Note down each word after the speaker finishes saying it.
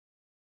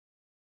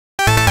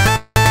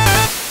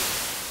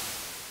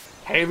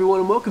Hey everyone,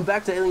 and welcome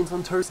back to Aliens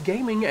on Toast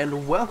Gaming,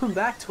 and welcome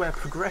back to our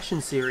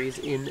progression series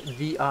in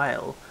The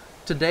Isle.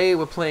 Today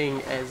we're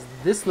playing as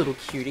this little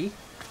cutie.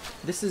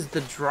 This is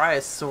the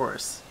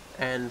Dryosaurus,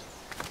 and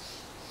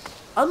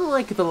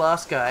unlike the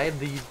last guy,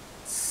 the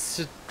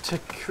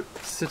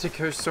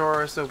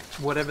Psittacosaurus, or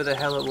whatever the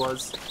hell it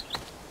was,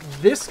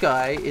 this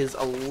guy is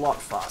a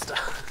lot faster.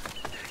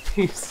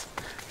 He's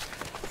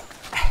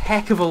a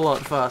heck of a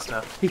lot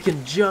faster. He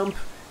can jump,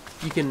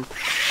 you can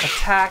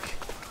attack,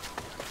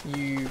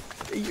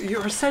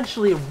 you're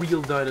essentially a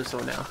real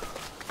dinosaur now.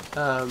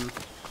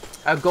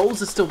 Our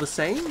goals are still the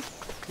same. I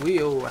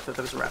thought that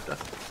was a raptor.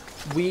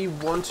 We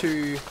want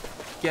to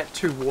get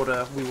to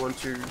water, we want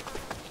to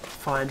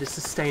find a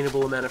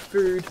sustainable amount of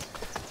food,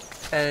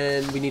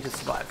 and we need to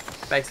survive,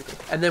 basically.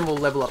 And then we'll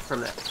level up from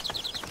there.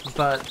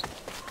 But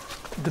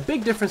the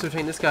big difference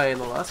between this guy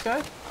and the last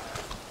guy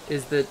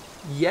is that,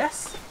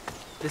 yes,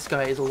 this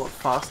guy is a lot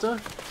faster,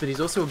 but he's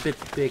also a bit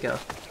bigger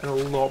and a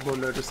lot more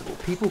noticeable.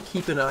 People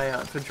keep an eye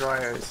out for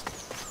Dryos.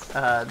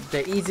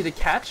 They're easy to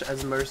catch,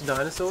 as most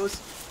dinosaurs.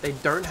 They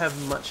don't have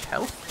much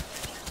health,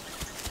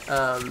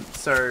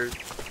 so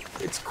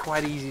it's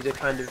quite easy to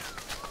kind of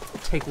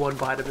take one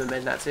bite of them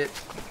and that's it.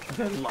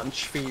 They're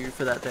lunch for you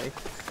for that day.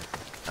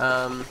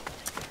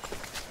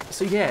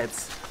 So yeah,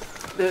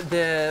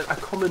 they're a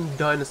common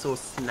dinosaur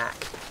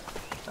snack.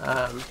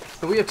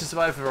 But we have to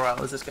survive for a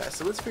while as this guy.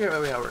 So let's figure out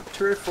where we are. We're at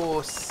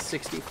 204,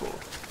 64.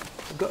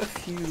 I've got a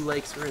few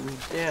lakes written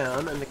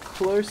down, and the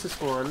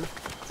closest one...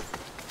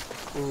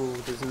 Ooh,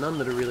 there's none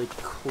that are really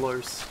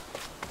close.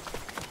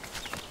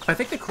 I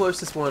think the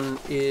closest one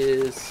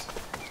is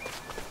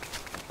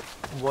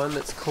one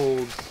that's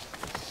called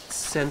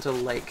Center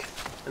Lake,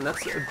 and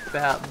that's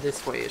about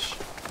this way-ish.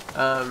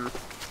 So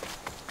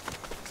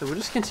we'll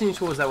just continue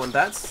towards that one.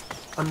 That's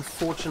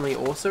unfortunately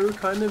also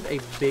kind of a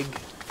big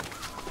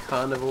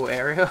carnivore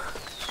area,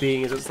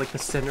 being as it's like the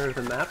center of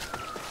the map.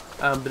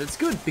 But it's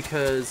good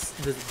because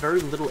there's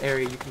very little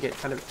area you can get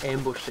kind of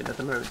ambushed in at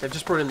the moment. They've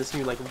just brought in this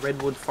new like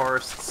redwood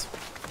forests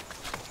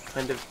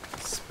kind of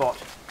spot.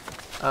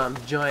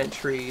 Giant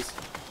trees.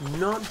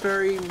 Not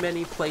very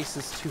many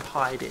places to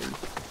hide in,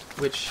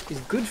 which is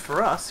good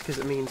for us because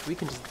it means we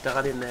can just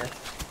dart in there,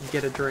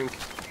 get a drink,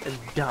 and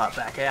dart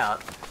back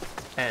out.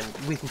 And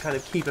we can kind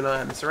of keep an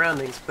eye on the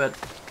surroundings, but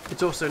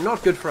it's also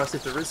not good for us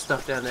if there is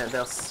stuff down there.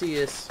 They'll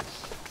see us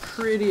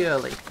pretty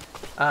early.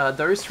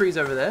 Those trees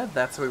over there,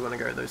 that's where we want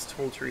to go, those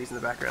tall trees in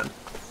the background.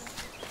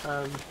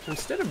 So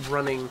instead of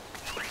running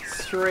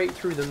straight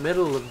through the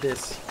middle of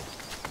this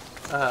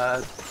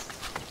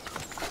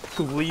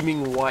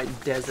gleaming white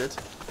desert,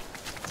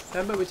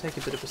 how about we take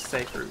a bit of a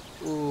safe route?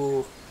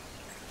 Ooh.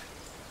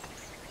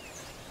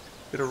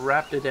 Got a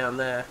raptor down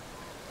there.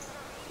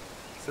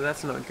 So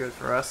that's not good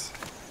for us.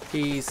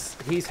 He's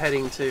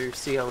heading to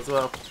CL as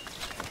well.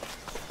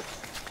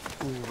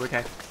 Ooh,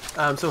 okay.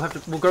 So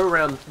we'll go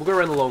around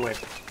the long way.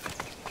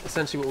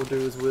 Essentially what we'll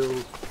do is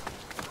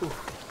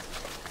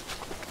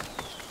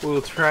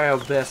we'll try our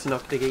best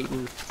not to get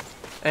eaten.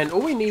 And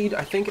all we need,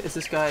 I think, as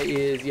this guy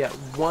is, yeah,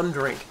 one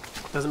drink.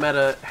 Doesn't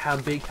matter how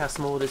big, how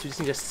small it is, we just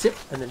need to sip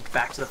and then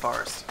back to the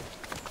forest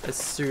as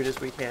soon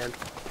as we can.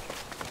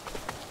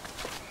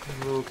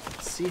 And we'll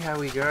see how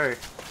we go.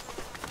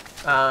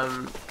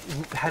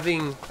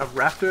 Having a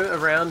raptor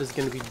around is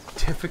going to be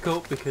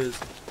difficult because,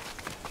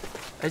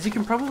 as you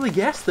can probably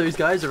guess, those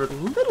guys are a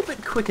little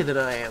bit quicker than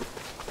I am.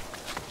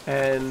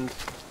 And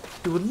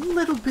do a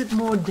little bit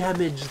more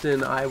damage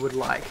than I would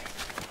like.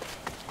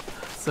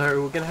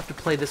 So we're going to have to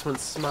play this one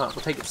smart.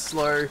 We'll take it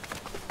slow. We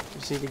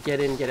just need to get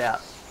in, get out.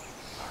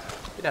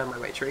 Get out of my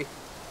way, tree.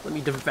 Let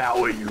me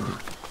devour you.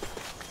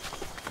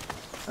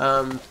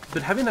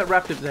 But having that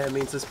raptor there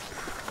means there's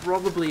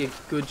probably a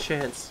good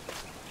chance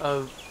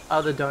of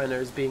other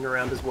dinos being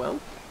around as well.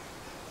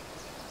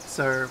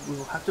 So we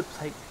will have to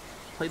play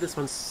this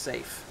one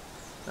safe.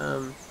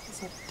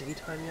 It's not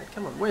daytime yet.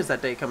 Come on, where's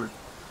that day coming?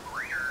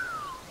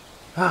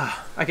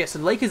 Okay, so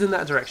the lake is in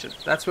that direction.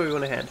 That's where we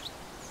want to head.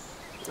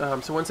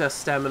 So once our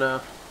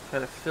stamina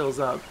kind of fills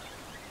up,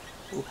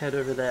 we'll head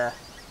over there.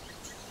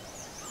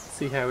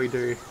 See how we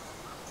do.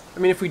 I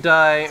mean, if we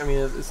die, I mean,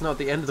 it's not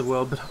the end of the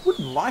world, but I would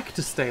like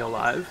to stay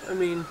alive. I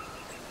mean,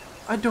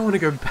 I don't want to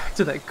go back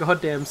to that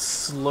goddamn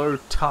slow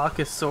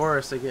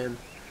Tarchosaurus again.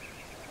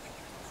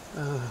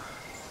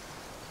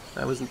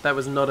 That was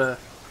not a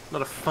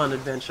fun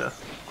adventure.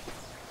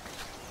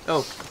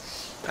 Oh,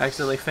 I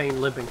accidentally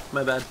feigned limping.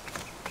 My bad.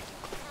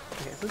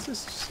 Okay, let's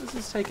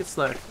just take it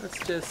slow. Let's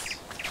just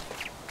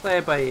play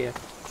it by ear.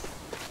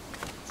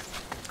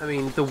 I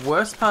mean, the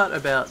worst part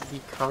about the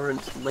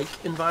current lake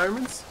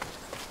environments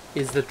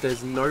is that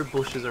there's no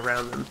bushes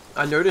around them.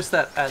 I noticed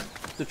that at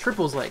the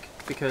Triples Lake,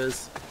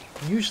 because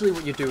usually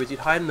what you do is you'd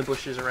hide in the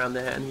bushes around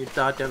there and you'd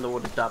dart down the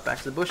water, dart back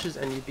to the bushes,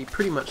 and you'd be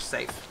pretty much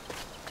safe.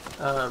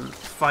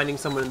 Finding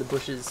someone in the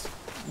bushes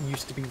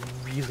used to be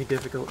really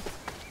difficult.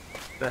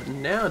 But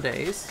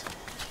nowadays,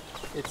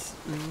 it's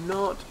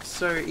not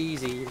so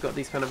easy. You've got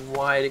these kind of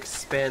wide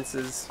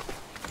expanses.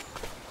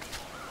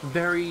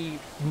 Very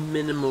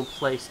minimal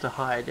place to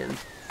hide in.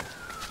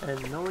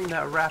 And knowing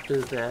that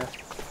raptor's there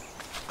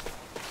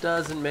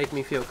doesn't make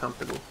me feel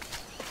comfortable.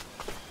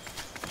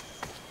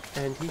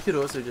 And he could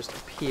also just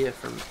appear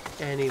from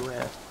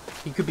anywhere.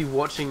 He could be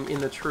watching in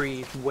the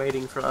tree,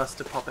 waiting for us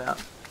to pop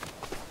out.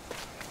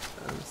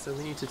 So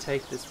we need to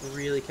take this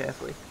really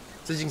carefully.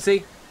 So as you can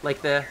see,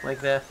 like there.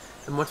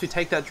 And once we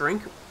take that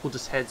drink, we'll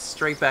just head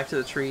straight back to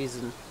the trees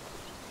and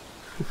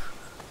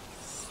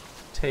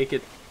take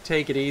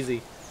it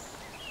easy.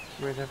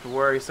 We won't have to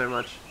worry so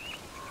much.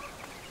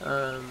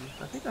 I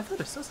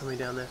thought I saw something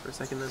down there for a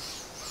second then.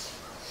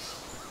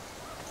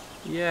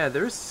 Yeah,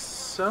 there is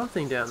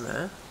something down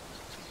there.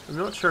 I'm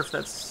not sure if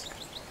that's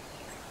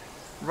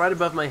right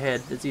above my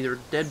head. It's either a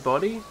dead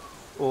body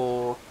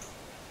or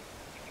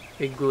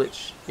a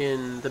glitch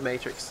in the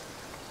Matrix.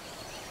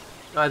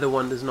 Either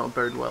one does not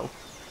bode well.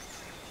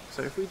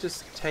 So if we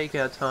just take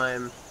our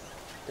time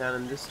down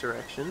in this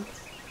direction,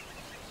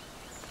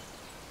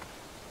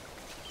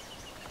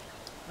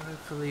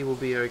 hopefully we'll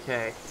be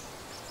okay.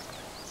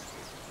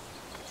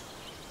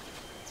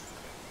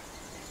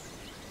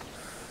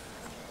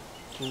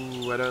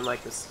 Ooh, I don't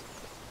like this.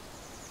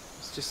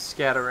 Let's just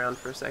scout around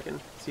for a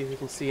second, see if we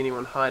can see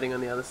anyone hiding on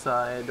the other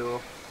side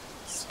or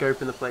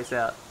scoping the place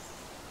out.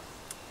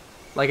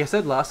 Like I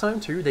said last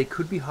time too, they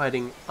could be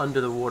hiding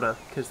under the water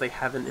because they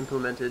haven't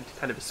implemented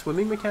kind of a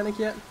swimming mechanic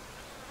yet,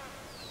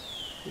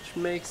 which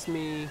makes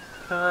me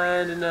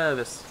kind of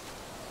nervous.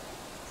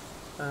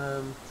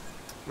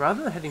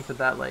 Rather than heading to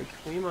that lake,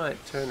 we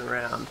might turn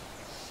around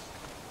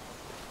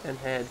and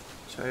head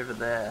to over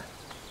there,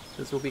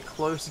 because we'll be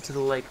closer to the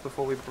lake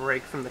before we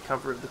break from the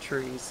cover of the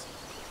trees.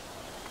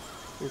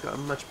 We've got a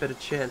much better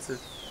chance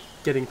of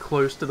getting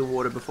close to the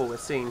water before we're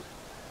seen,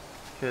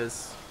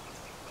 because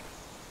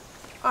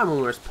I'm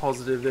almost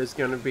positive there's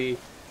going to be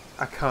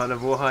a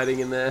carnivore hiding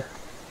in there,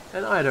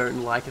 and I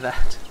don't like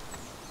that.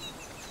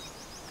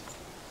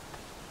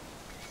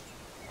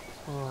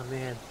 Oh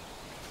man.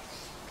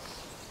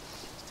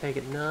 Just take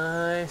it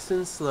nice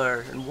and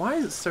slow. And why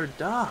is it so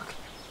dark?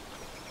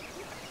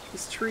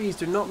 These trees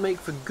do not make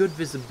for good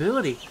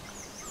visibility.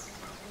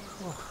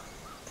 Oh.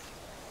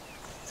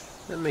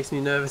 That makes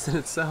me nervous in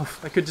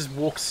itself. I could just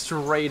walk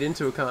straight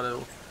into a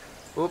carnival.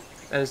 Oop,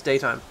 and it's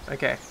daytime.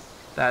 Okay,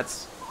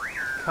 that's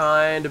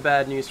kind of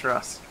bad news for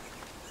us.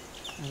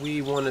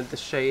 We wanted the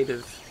shade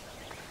of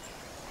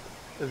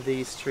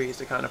these trees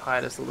to kind of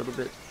hide us a little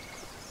bit.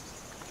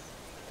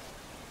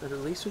 But at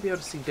least we'll be able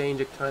to see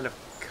danger kind of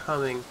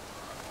coming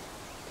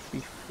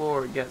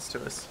before it gets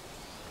to us.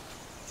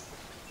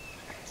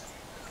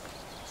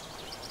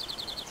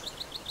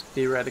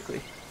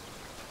 Theoretically.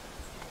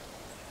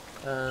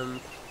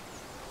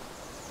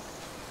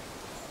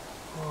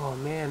 Oh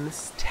man,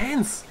 this is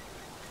tense!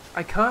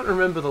 I can't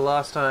remember the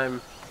last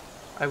time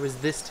I was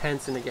this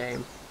tense in a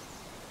game.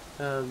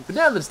 But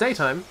now that it's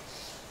daytime,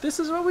 this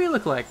is what we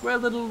look like. We're a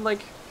little,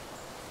 like,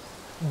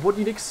 what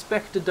you'd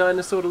expect a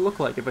dinosaur to look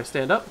like if I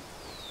stand up.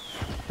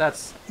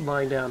 That's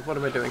lying down. What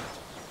am I doing?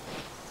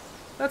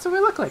 That's what we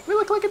look like. We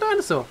look like a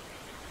dinosaur.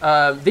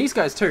 These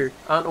guys, too,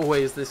 aren't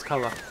always this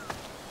colour.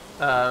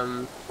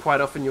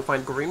 Quite often you'll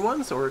find green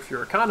ones, or if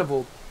you're a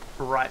carnivore,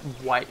 bright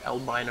white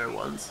albino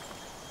ones.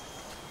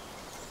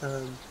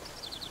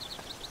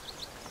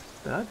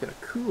 But I've got a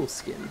cool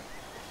skin.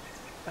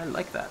 I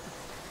like that.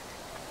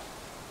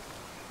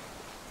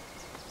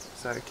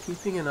 So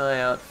keeping an eye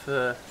out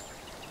for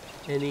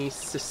any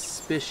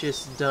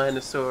suspicious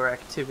dinosaur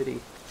activity.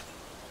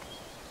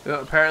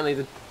 Well, apparently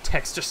the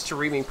texture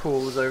streaming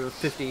pool is over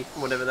 50,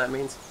 whatever that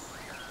means.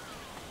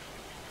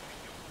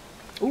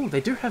 Ooh,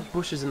 they do have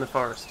bushes in the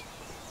forest.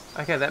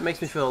 Okay, that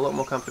makes me feel a lot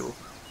more comfortable.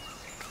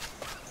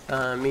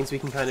 Means we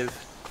can kind of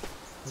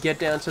get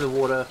down to the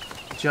water,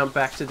 jump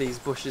back to these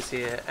bushes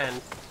here,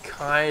 and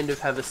kind of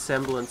have a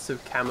semblance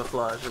of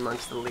camouflage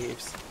amongst the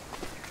leaves.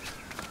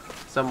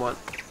 Somewhat.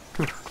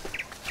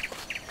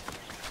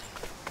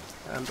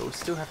 But we'll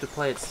still have to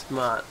play it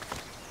smart,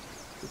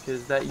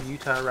 because that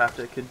Utah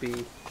raptor could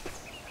be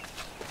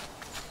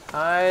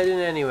hiding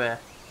anywhere.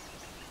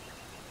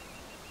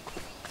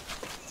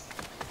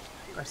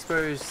 I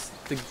suppose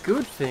the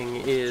good thing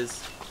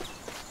is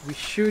we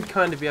should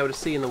kind of be able to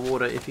see in the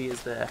water if he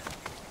is there.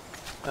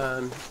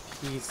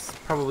 He's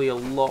probably a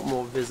lot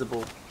more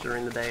visible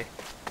during the day.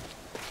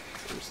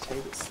 So just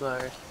take it slow.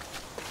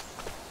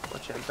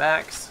 Watch our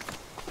backs.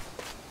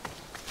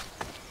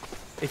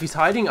 If he's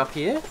hiding up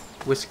here,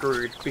 we're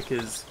screwed,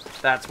 because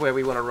that's where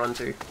we want to run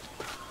to.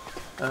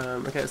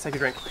 Okay, let's take a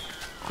drink.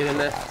 Get in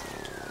there.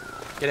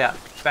 Get out.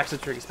 Back to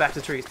the trees, back to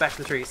the trees, back to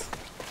the trees.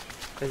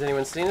 Has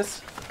anyone seen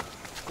us?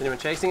 Is anyone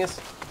chasing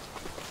us?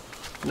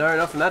 No,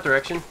 not from that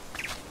direction.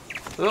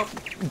 Oh,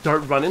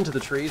 don't run into the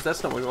trees,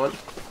 that's not what we want.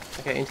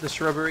 Okay, into the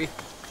shrubbery.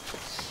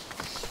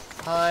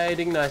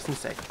 Hiding nice and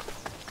safe.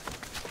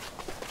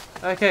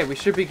 Okay, we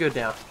should be good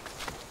now.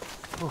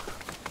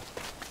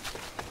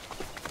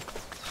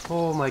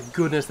 Oh my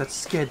goodness, that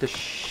scared the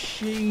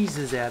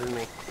cheeses out of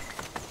me.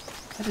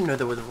 I didn't know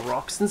there was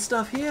rocks and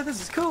stuff here. This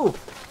is cool.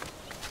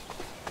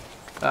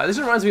 This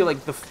reminds me of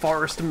like the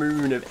forest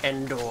moon of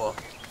Endor.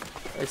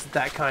 It's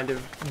that kind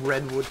of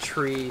redwood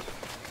tree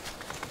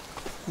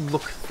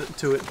look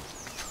to it.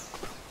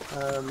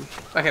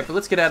 Okay, but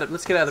let's get out of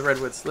the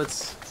redwoods.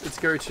 Let's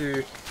go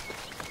to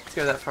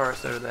that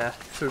forest over there,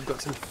 so we've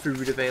got some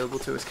food available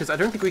to us. Because I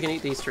don't think we can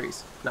eat these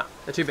trees. No,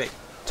 they're too big.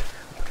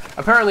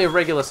 Apparently, a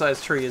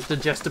regular-sized tree is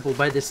digestible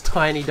by this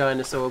tiny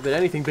dinosaur, but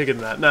anything bigger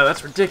than that, no,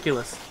 that's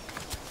ridiculous.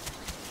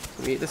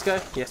 Can we eat this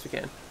guy? Yes, we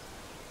can.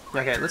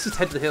 Okay, let's just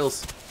head to the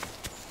hills.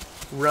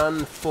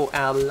 Run for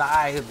our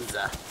lives.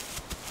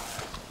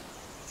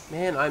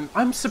 Man,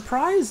 I'm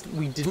surprised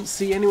we didn't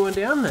see anyone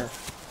down there.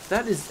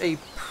 That is a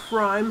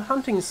prime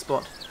hunting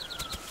spot.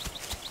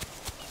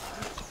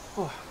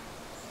 Oh.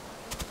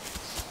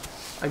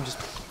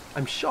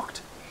 I'm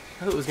shocked.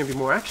 I thought there was going to be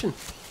more action.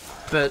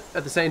 But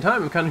at the same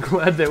time, I'm kind of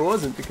glad there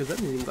wasn't, because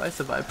that means I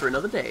survived for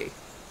another day.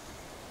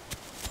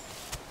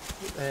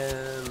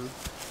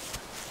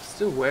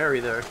 Still wary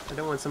though. I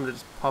don't want someone to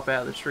just pop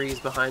out of the trees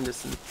behind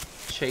us and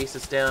chase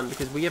us down,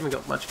 because we haven't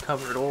got much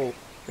cover at all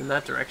in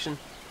that direction.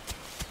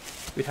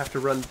 We'd have to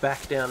run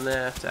back down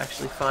there to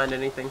actually find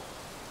anything.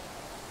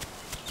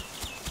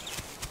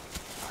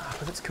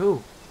 But that's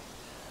cool.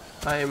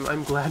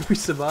 I'm glad we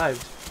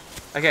survived.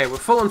 Okay, we're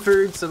full on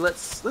food, so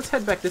let's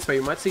head back this way.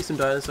 We might see some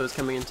dinosaurs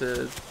coming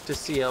into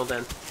CL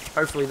then.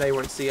 Hopefully they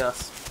won't see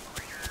us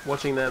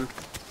watching them.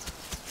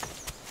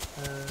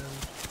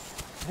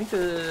 I think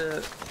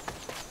the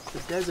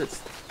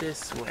desert's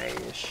this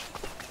way-ish,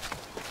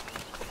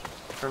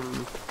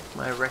 from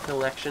my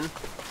recollection.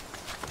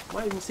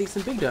 Might even see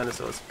some big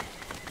dinosaurs.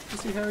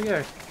 Let's see how we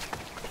go.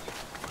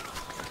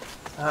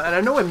 And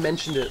I know I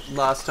mentioned it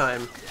last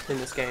time in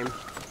this game,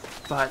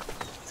 but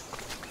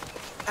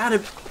out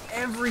of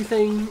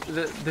everything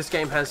that this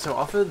game has to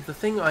offer, the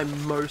thing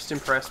I'm most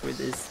impressed with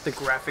is the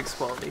graphics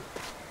quality.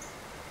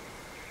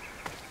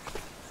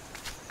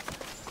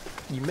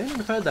 You may not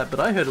have heard that, but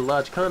I heard a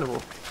large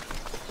carnival.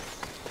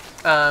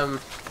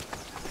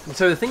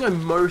 So the thing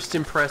I'm most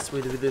impressed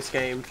with this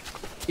game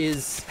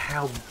is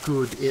how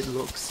good it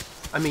looks.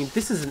 I mean,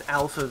 this is an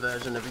alpha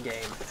version of a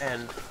game,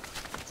 and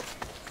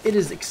it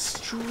is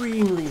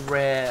extremely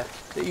rare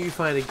that you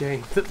find a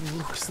game that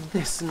looks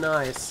this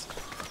nice.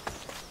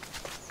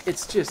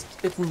 It's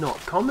not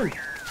common.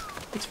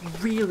 It's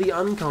really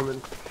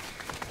uncommon.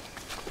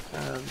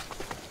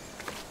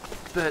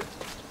 But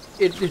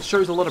it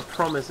shows a lot of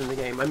promise in the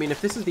game. I mean,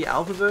 if this is the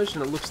alpha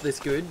version, it looks this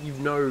good, you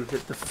know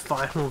that the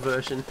final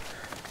version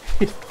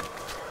is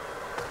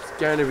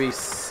going to be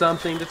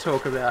something to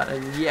talk about.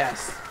 And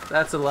yes,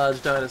 that's a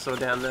large dinosaur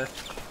down there.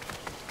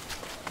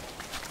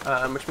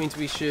 Which means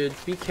we should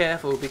be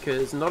careful,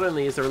 because not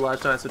only is there a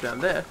large dinosaur down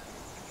there,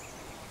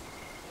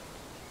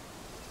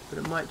 but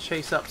it might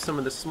chase up some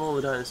of the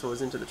smaller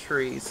dinosaurs into the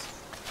trees.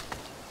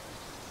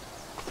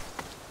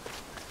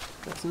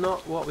 That's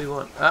not what we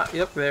want. Ah,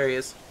 yep, there he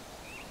is.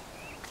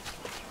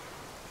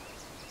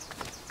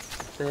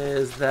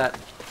 There's that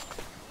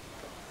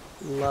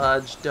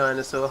large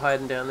dinosaur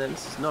hiding down there.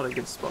 This is not a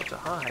good spot to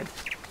hide.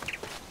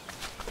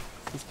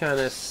 He's kind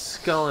of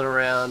sculling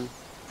around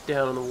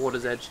down on the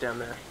water's edge down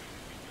there.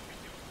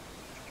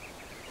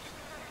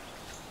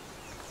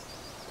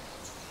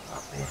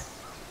 Oh man,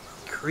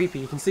 creepy.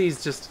 You can see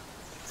he's just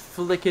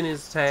flicking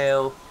his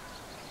tail,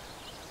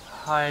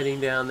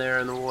 hiding down there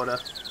in the water.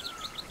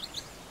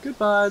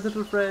 Goodbye,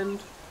 little friend.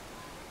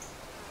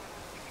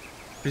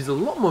 But he's a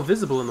lot more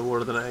visible in the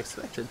water than I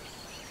expected.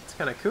 It's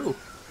kind of cool.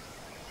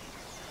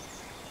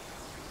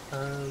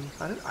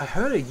 I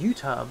heard a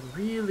U-turn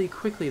really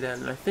quickly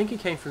then, and I think it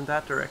came from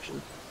that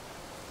direction.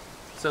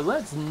 So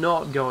let's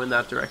not go in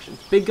that direction.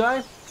 Big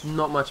guy,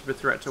 not much of a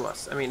threat to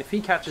us. I mean, if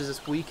he catches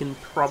us, we can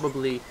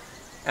probably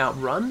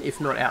outrun, if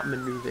not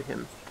outmaneuver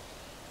him.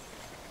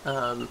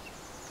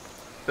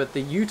 But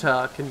the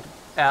U-turn can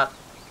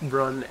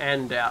outrun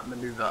and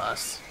outmaneuver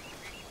us.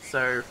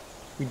 So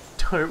we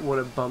don't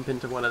want to bump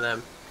into one of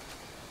them.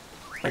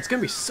 It's going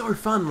to be so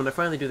fun when I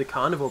finally do the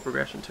carnivore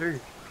progression too.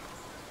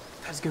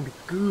 That's going to be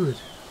good.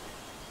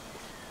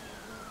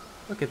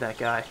 Look at that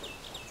guy.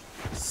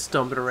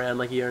 Stomping around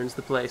like he owns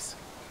the place.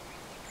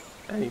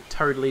 And he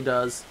totally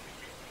does.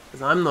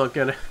 Because I'm not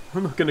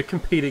gonna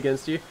compete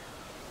against you.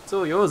 It's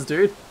all yours,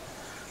 dude.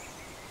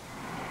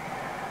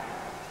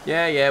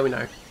 Yeah, we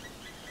know.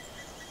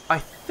 I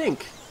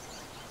think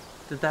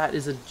that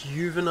is a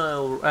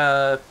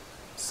juvenile,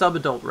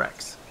 sub-adult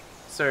Rex.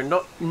 So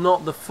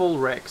not the full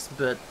Rex,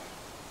 but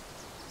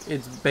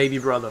its baby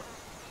brother.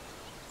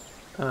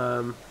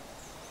 But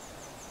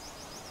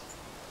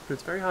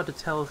it's very hard to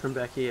tell from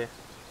back here.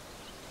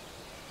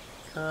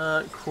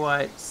 Can't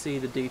quite see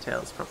the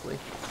details properly.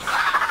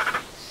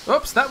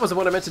 Oops, that wasn't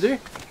what I meant to do.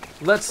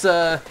 Let's,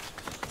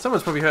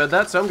 someone's probably heard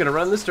that, so I'm gonna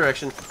run this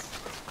direction.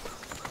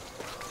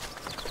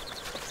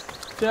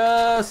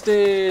 Just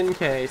in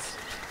case.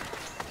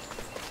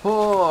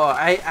 Oh,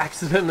 I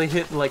accidentally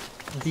hit, like,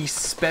 the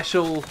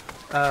special,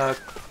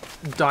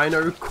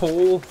 dino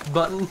call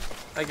button,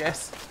 I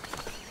guess.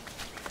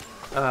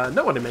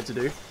 Not what I meant to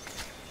do.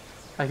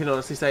 I can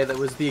honestly say that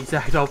was the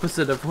exact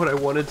opposite of what I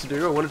wanted to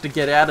do. I wanted to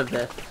get out of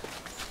there.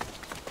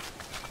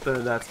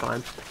 But that's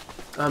fine.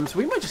 So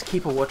we might just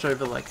keep a watch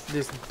over like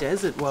this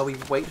desert while we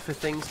wait for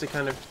things to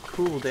kind of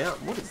cool down.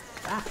 What is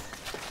that?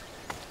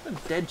 A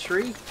dead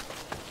tree?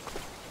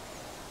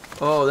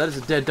 Oh, that is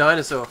a dead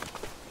dinosaur.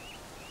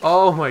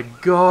 Oh my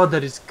god,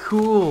 that is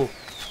cool.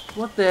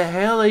 What the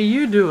hell are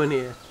you doing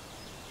here?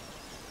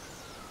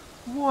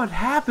 What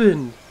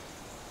happened?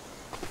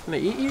 Can I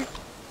eat you?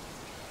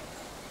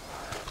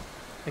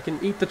 I can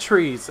eat the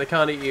trees. I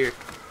can't eat you.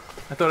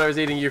 I thought I was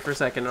eating you for a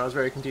second and I was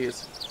very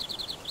confused.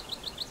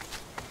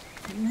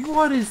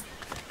 What is...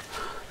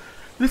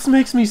 This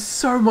makes me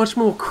so much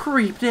more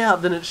creeped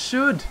out than it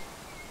should.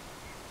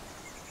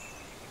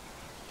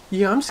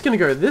 Yeah, I'm just gonna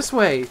go this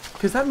way,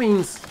 because that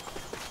means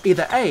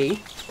either A,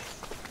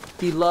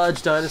 the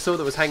large dinosaur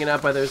that was hanging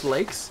out by those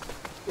lakes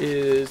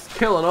is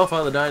killing off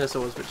other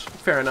dinosaurs, which,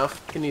 fair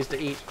enough, it needs to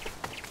eat.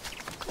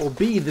 Or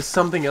B, there's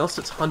something else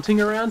that's hunting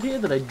around here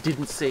that I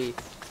didn't see.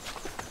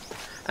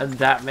 And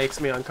that makes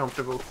me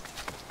uncomfortable.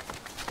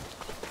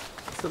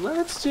 So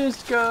let's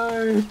just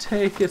go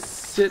take a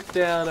sit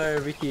down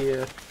over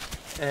here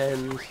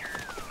and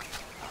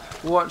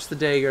watch the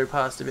day go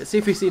past a bit. See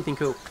if we see anything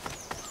cool.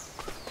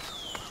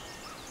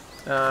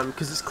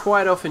 Because it's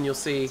quite often you'll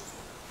see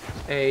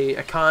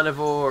a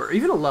carnivore or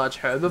even a large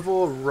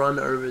herbivore run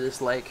over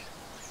this lake.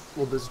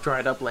 Well, this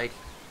dried up lake.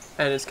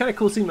 And it's kind of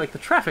cool seeing like the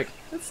traffic.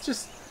 It's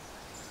just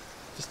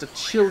a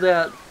chilled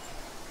out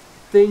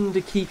thing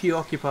to keep you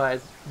occupied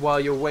while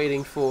you're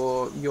waiting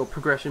for your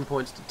progression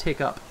points to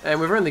tick up. And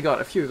we've only got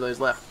a few of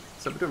those left,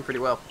 so we're doing pretty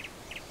well.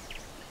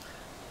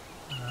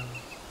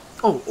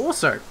 Oh,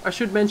 also, I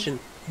should mention,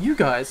 you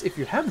guys, if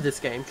you have this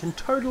game, can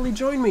totally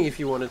join me if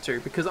you wanted to,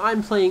 because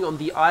I'm playing on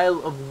the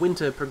Isle of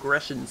Winter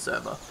progression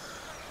server.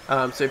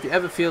 So if you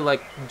ever feel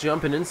like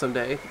jumping in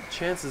someday,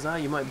 chances are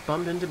you might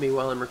bump into me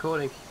while I'm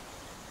recording.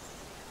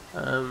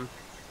 I'm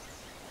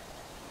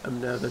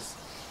nervous.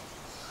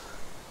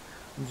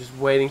 I'm just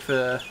waiting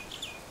for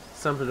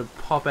something to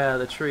pop out of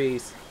the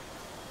trees.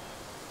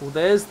 Well,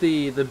 there's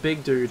the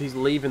big dude. He's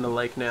leaving the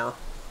lake now.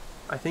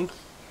 I think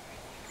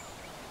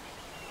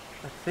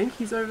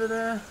he's over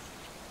there.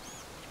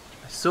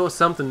 I saw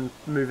something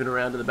moving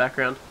around in the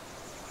background.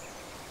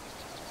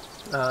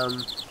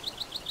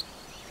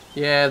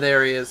 Yeah,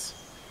 there he is.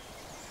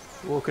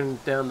 Walking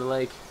down the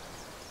lake.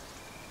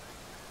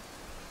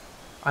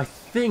 I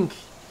think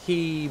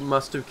he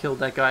must have killed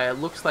that guy. It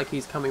looks like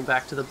he's coming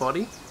back to the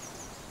body.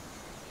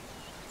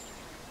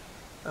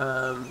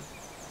 I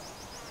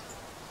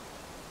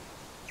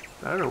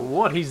don't know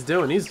what he's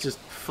doing. He's just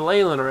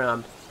flailing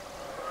around.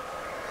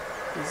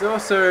 He's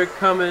also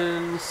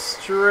coming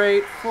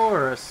straight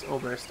for us,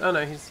 almost. Oh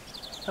no, he's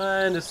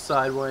kind of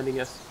sidewinding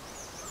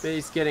us. But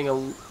he's getting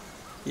a...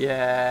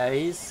 Yeah,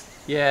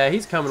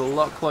 he's coming a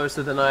lot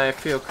closer than I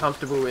feel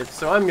comfortable with.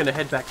 So I'm going to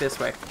head back this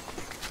way.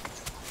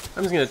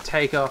 I'm just going to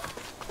take off.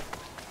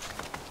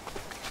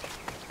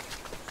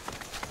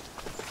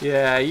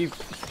 Yeah,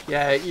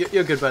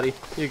 you're good, buddy.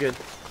 You're good.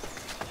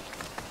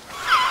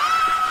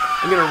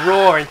 I'm gonna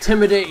roar,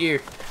 intimidate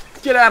you.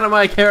 Get out of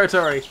my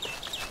territory,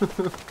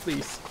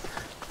 please.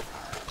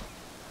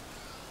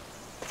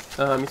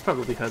 He's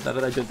probably heard that.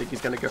 I don't think he's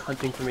gonna go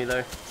hunting for me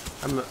though.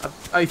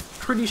 I'm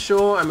pretty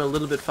sure I'm a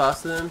little bit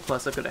faster than him.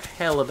 Plus, I've got a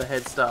hell of a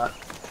head start.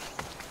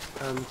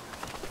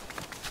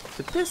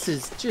 But this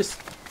is just...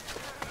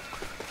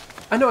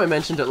 I know I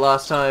mentioned it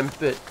last time,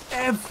 but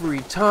every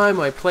time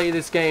I play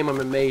this game, I'm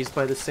amazed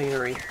by the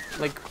scenery.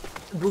 Like,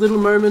 little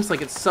moments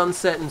like it's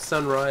sunset and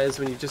sunrise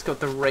when you've just got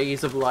the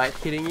rays of light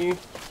hitting you.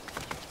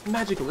 It's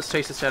magical. Let's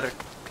chase the shadow.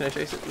 Can I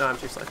chase it? No, I'm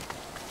too slow.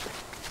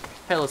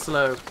 Hella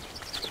slow.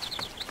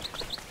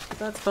 But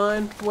that's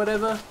fine.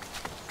 Whatever.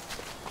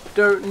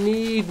 Don't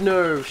need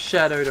no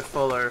shadow to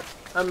follow.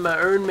 I'm my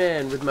own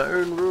man with my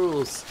own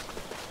rules.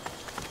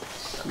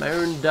 I'm my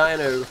own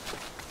dino.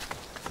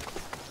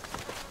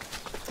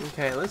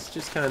 Okay, let's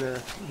just kind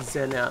of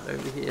zen out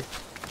over here.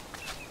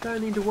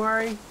 Don't need to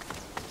worry.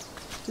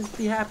 Just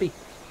be happy.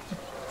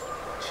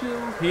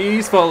 Chill.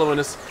 He's following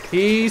us.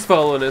 He's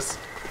following us.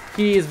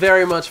 He is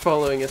very much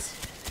following us.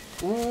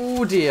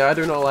 Oh dear, I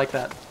do not like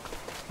that.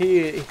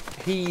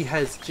 He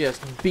has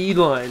just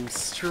beelined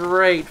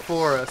straight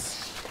for us.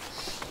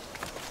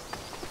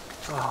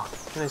 Oh,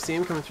 can I see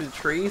him coming through the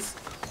trees?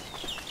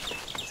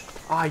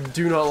 I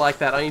do not like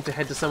that. I need to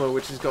head to somewhere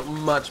which has got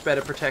much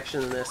better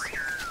protection than this.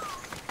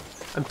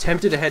 I'm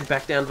tempted to head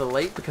back down to the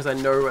lake because I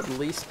know at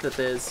least that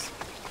there's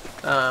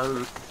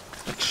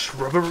like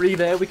shrubbery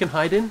there we can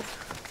hide in.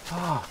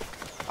 Oh,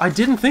 I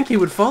didn't think he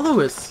would follow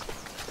us.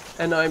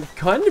 And I'm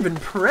kind of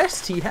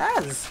impressed he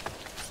has.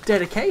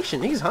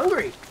 Dedication, he's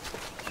hungry.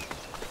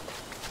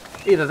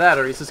 Either that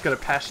or he's just got a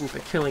passion for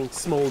killing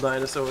small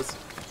dinosaurs.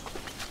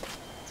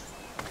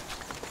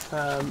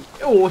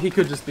 Or he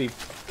could just be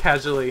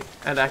casually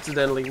and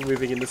accidentally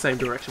moving in the same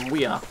direction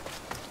we are.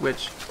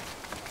 Which,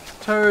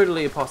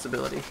 totally a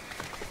possibility.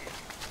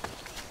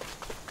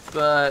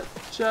 But,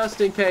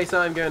 just in case,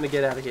 I'm going to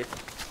get out of here.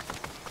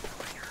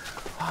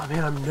 Oh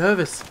man, I'm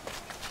nervous.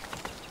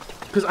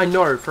 Because I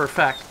know, for a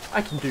fact,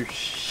 I can do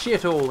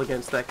shit all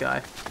against that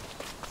guy.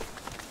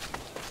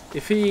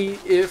 If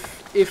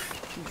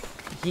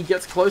he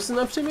gets close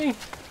enough to me,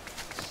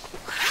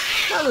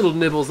 my little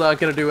nibbles aren't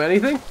going to do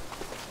anything.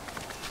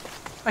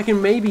 I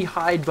can maybe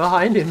hide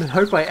behind him and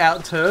hope I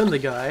outturn the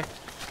guy,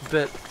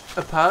 but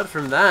apart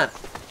from that...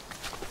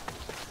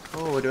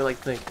 Oh, I don't like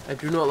to think. I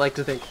do not like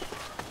to think.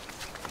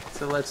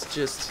 So let's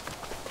just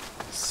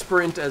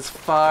sprint as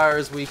far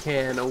as we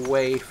can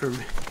away from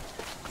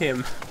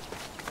him.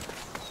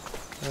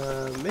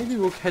 Maybe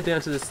we'll head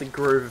down to this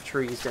grove of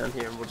trees down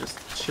here and we'll just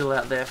chill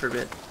out there for a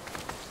bit.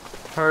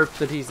 Hope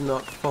that he's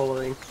not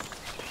following.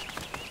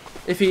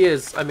 If he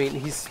is, I mean,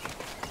 he's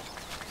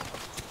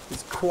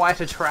quite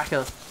a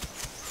tracker.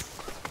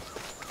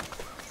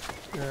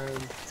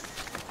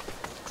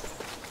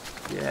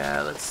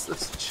 Yeah,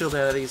 let's chill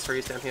down at these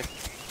trees down here.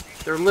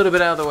 They're a little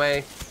bit out of the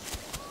way.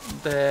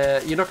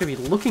 You're not going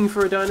to be looking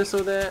for a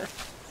dinosaur there.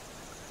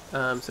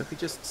 So if we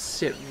just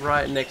sit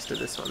right next to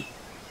this one,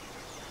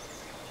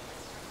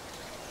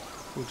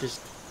 we'll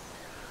just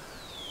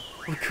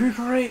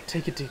recuperate,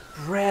 take a deep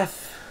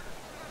breath,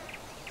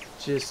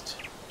 just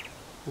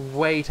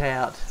wait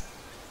out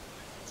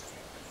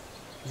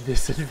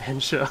this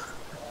adventure.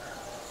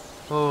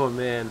 Oh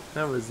man,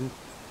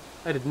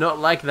 I did not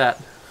like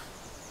that.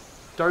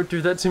 Don't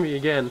do that to me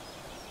again.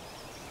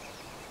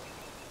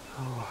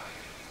 Oh.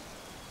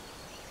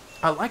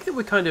 I like that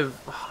we're kind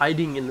of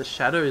hiding in the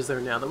shadows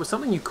there now. That was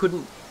something you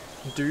couldn't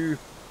do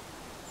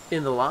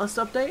in the last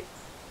update.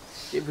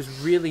 It was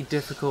really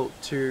difficult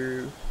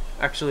to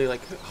actually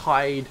like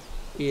hide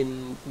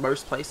in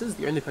most places.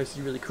 The only places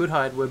you really could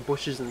hide were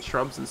bushes and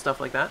shrubs and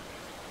stuff like that.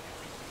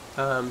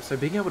 So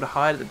being able to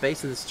hide at the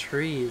base of this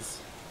tree is...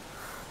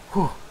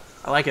 Whew,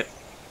 I like it.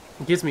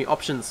 It gives me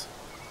options.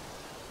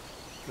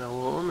 Now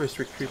we're almost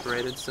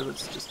recuperated, so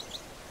let's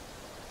just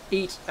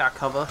eat our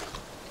cover.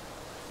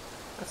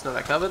 That's not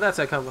our cover, that's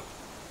our cover.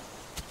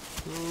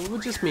 We'll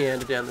just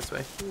meander down this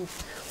way.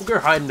 We'll go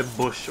hide in a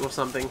bush or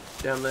something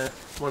down there.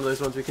 One of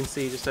those ones we can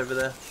see just over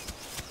there.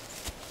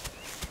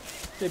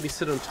 Maybe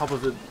sit on top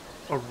of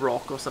a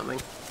rock or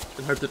something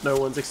and hope that no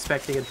one's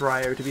expecting a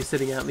Dryo to be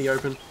sitting out in the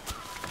open.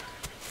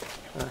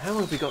 How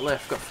long have we got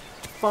left? Got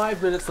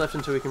 5 minutes left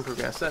until we can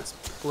progress. That's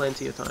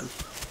plenty of time.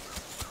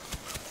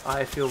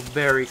 I feel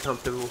very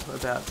comfortable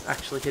about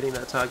actually hitting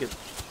that target.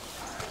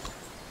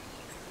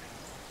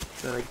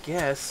 But I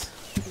guess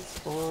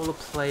it's all the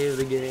play of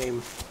the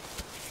game.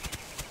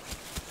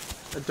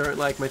 I don't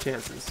like my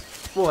chances.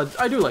 Well,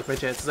 I do like my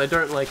chances. I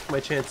don't like my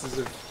chances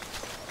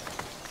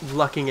of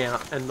lucking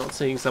out and not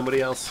seeing somebody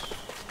else.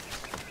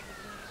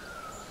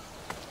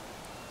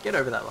 Get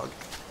over that log.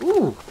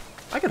 Ooh!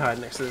 I could hide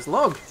next to this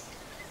log.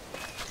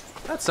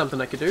 That's something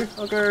I could do.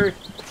 I'll go...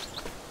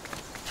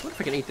 What if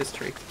I can eat this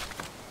tree?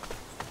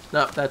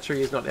 No, that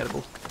tree is not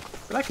edible.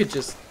 But I could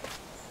just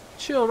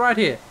chill right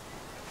here.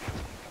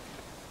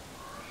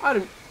 I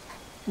don't...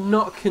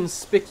 Not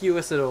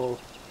conspicuous at all.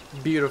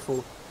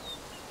 Beautiful.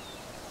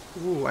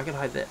 Ooh, I can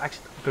hide there.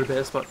 Actually, I've got a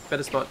better spot.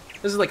 Better spot.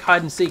 This is like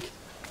hide and seek.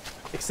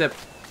 Except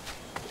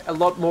a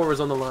lot more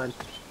is on the line.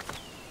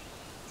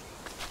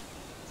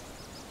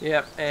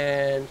 Yep,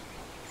 and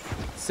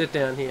sit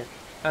down here.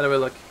 How do I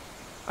look?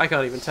 I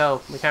can't even tell.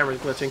 The camera's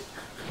glitching.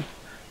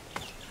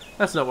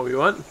 That's not what we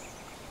want.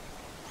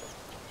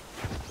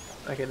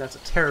 Okay, that's a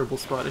terrible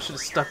spot. I should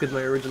have stuck with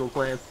my original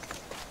plan.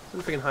 What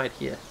if I can hide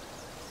here?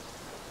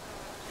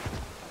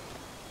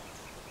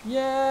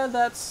 Yeah,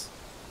 that's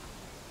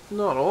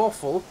not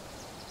awful.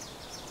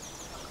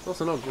 It's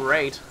also not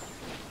great.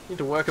 Need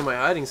to work on my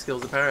hiding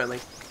skills, apparently.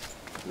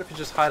 What if I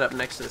just hide up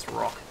next to this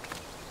rock?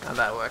 How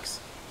that works.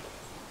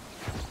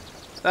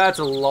 That's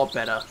a lot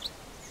better.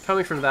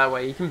 Coming from that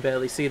way, you can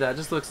barely see that. It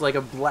just looks like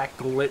a black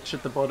glitch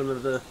at the bottom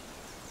of the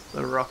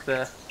rock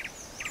there.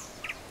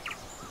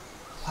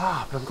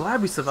 Ah, but I'm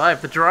glad we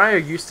survived. The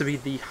Dryo used to be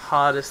the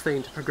hardest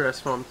thing to progress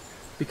from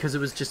because it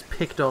was just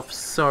picked off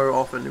so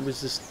often. It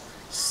was just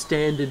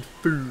standard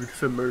food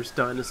for most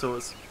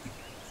dinosaurs.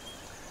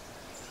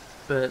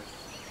 But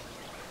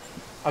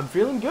I'm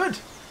feeling good.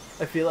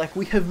 I feel like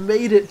we have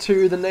made it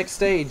to the next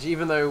stage,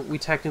 even though we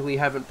technically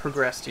haven't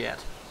progressed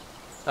yet.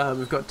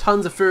 We've got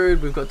tons of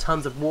food, we've got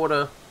tons of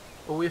water.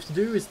 All we have to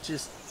do is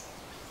just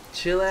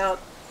chill out,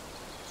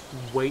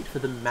 wait for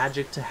the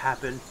magic to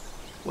happen,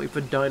 wait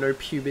for dino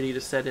puberty to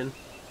set in.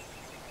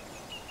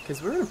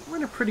 Because we're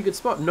in a pretty good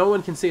spot. No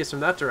one can see us from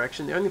that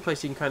direction. The only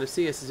place you can kind of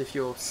see us is if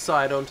you're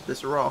side onto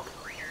this rock.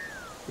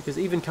 Because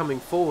even coming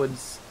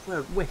forwards,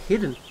 we're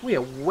hidden. We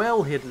are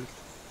well hidden.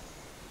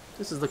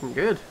 This is looking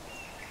good.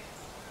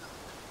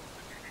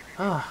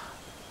 Ah.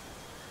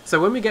 So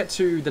when we get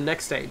to the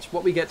next stage,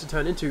 what we get to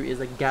turn into is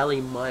a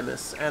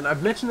Gallimimus. And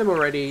I've mentioned them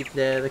already.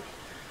 They're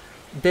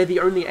the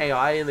only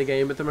AI in the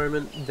game at the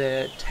moment.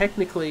 They're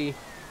technically...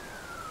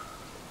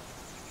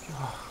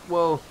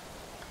 well,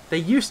 they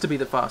used to be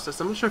the fastest.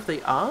 I'm not sure if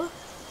they are.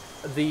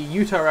 The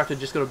Utahraptor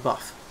just got a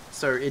buff.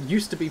 So it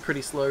used to be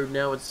pretty slow.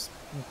 Now it's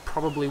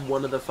probably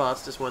one of the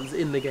fastest ones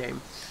in the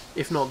game,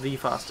 if not the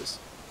fastest.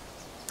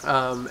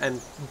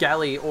 And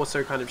Gally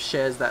also kind of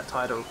shares that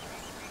title.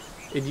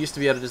 It used to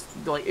be able to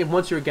just, like,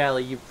 once you're a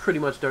Gally, you pretty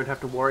much don't have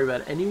to worry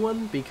about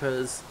anyone,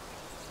 because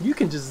You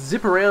can just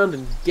zip around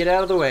and get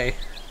out of the way.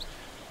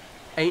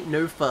 Ain't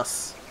no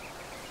fuss.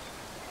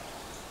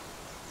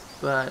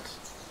 But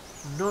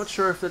I'm not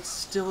sure if that's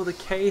still the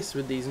case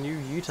with these new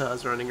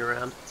Utahs running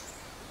around.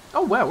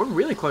 Oh wow, we're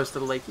really close to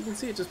the lake. You can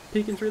see it just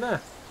peeking through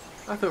there.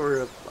 I thought we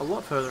were a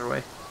lot further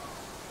away.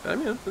 But I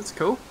mean, that's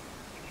cool.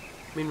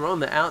 I mean, we're on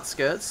the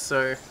outskirts,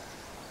 so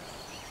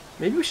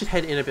maybe we should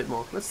head in a bit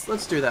more.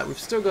 Let's do that. We've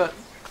still got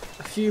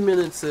a few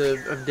minutes of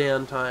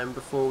downtime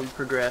before we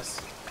progress.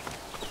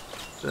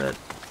 But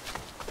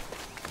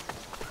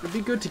it'd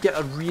be good to get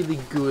a really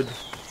good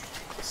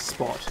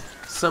spot.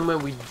 Somewhere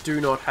we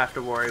do not have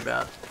to worry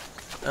about.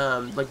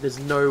 Like there's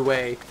no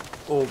way,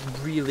 or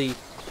really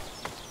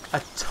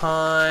a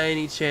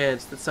tiny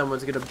chance that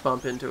someone's going to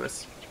bump into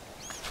us.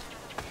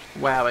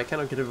 Wow, I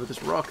cannot get over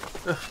this rock.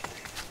 Ugh.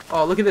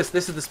 Oh, look at this.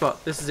 This is the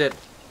spot. This is it.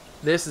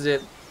 This is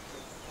it.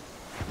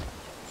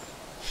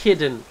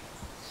 Hidden.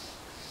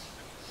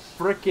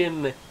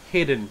 Frickin'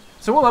 hidden.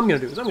 So all I'm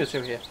going to do is I'm going to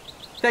show here.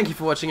 Thank you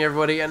for watching,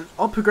 everybody, and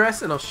I'll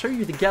progress and I'll show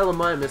you the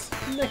Gallimimus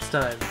next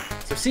time.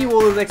 So see you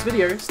all in the next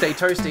video. Stay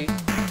toasty.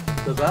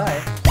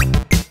 Bye-bye.